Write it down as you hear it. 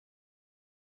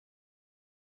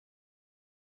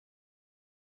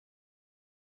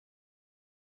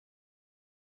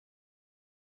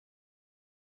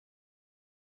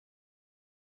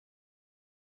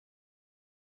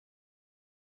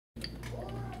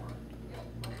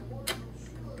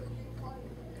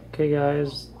Okay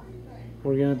guys,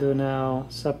 we're gonna do now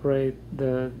separate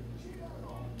the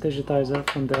digitizer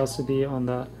from the LCD on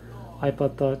the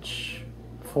iPod Touch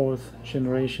 4th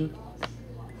generation.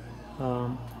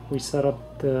 We set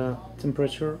up the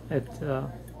temperature at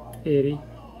 80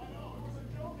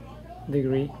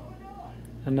 degree,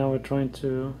 and now we're trying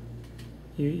to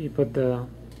you put the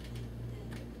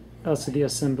LCD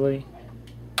assembly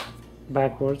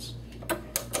backwards,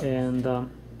 and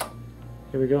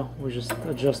here we go. We just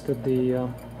adjusted the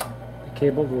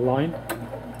cable, the line,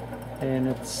 and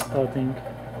it's starting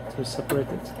to separate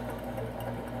it.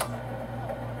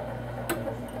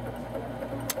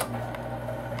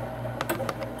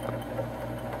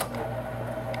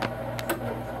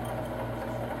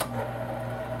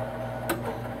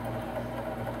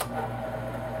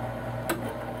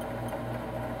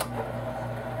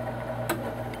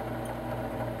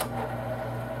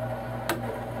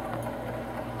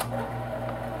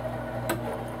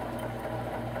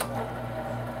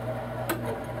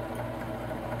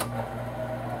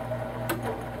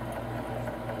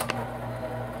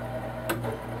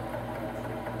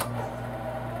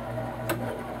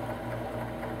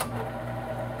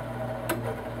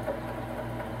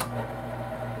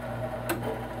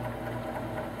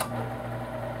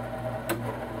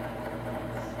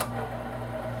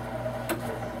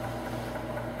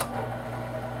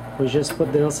 We just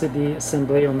put the LCD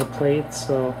assembly on the plate,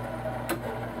 so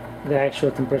the actual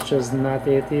temperature is not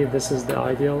 80. This is the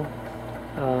ideal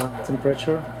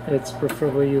temperature. It's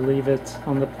preferably you leave it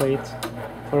on the plate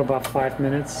for about 5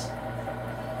 minutes.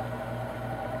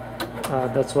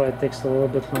 That's why it takes a little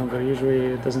bit longer.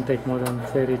 Usually it doesn't take more than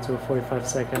 30 to 45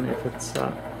 seconds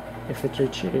if it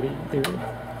reaches 80 degrees.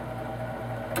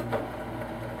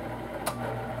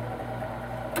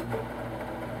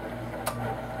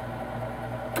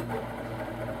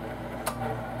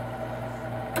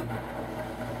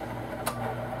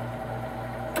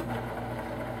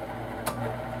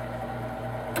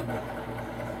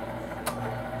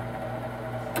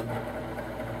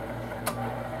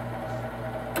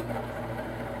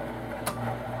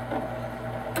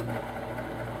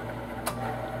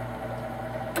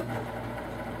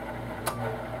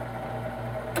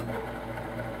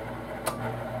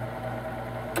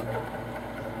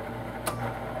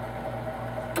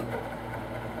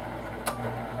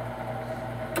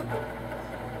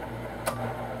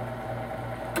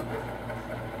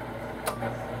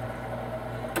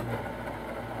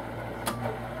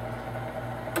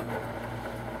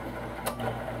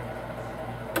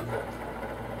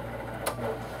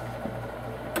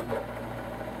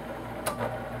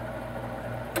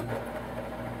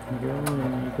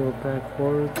 And you go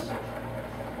backwards.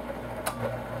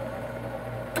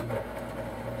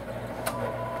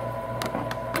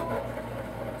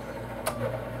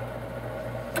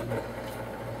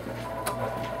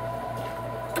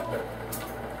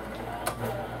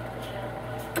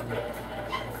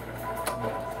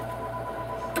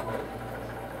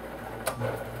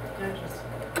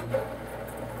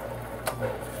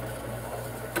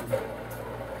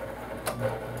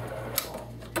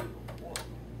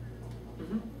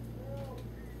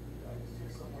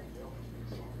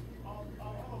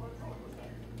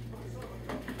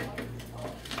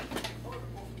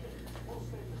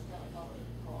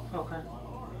 Okay.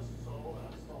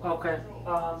 Okay.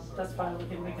 That's fine. We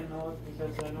can make a note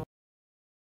because I know.